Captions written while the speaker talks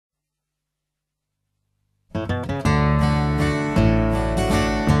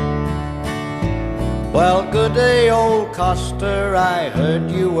Well, good day, old coster, I heard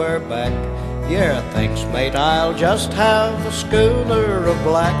you were back. Yeah, thanks, mate, I'll just have a schooner of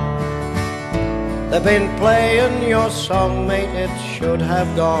black. They've been playing your song, mate, it should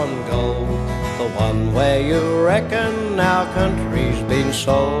have gone gold. The one where you reckon our country's been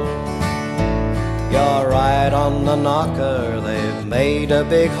sold. You're right on the knocker, they've made a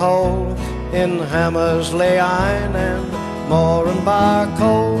big hole in Hammersley Iron and Moranbah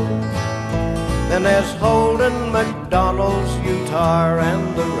Coal. Then there's Holden, McDonald's, Utah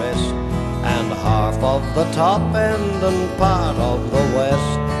and the rest, and half of the top end and part of the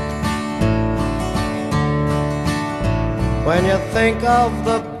west. When you think of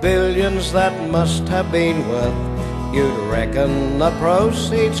the billions that must have been worth, you'd reckon the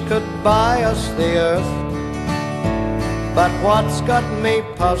proceeds could buy us the earth. But what's got me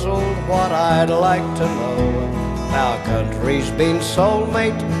puzzled, what I'd like to know, our country's been sold,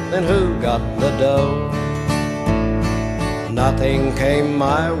 mate, then who got the dough? Nothing came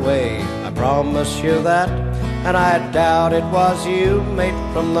my way, I promise you that, and I doubt it was you, mate,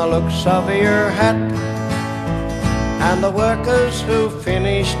 from the looks of your hat. And the workers who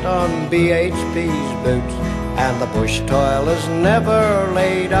finished on BHP's boots, and the bush toilers never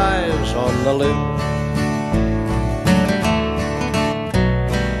laid eyes on the loot.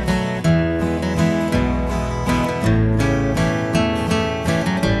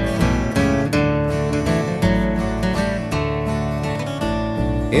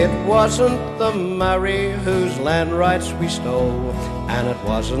 It wasn't the Murray whose land rights we stole, and it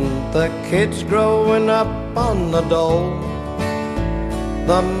wasn't the kids growing up on the dole.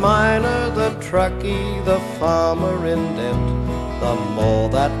 The miner, the truckie, the farmer in debt, the more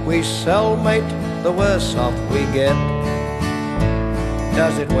that we sell, mate, the worse off we get.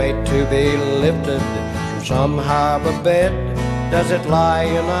 Does it wait to be lifted from some harbor bed? Does it lie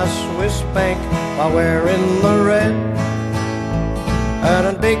in a Swiss bank while we're in the red?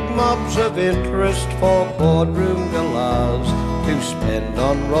 Earning big mobs of interest for boardroom galahs to spend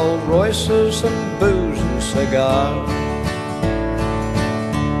on Rolls Royces and booze and cigars.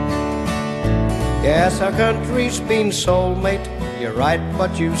 Yes, our country's been sold, mate, you're right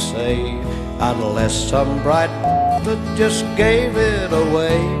what you say, unless some bright that just gave it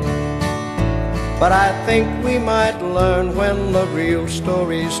away. But I think we might learn when the real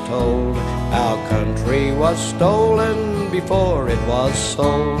story's told. Our country was stolen before it was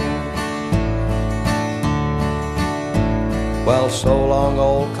sold. Well, so long,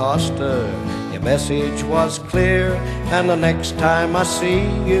 old coster, your message was clear, and the next time I see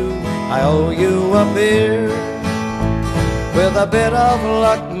you, I owe you a beer. With a bit of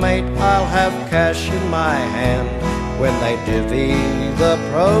luck, mate, I'll have cash in my hand when they divvy the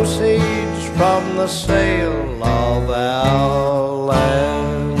proceeds from the sale of our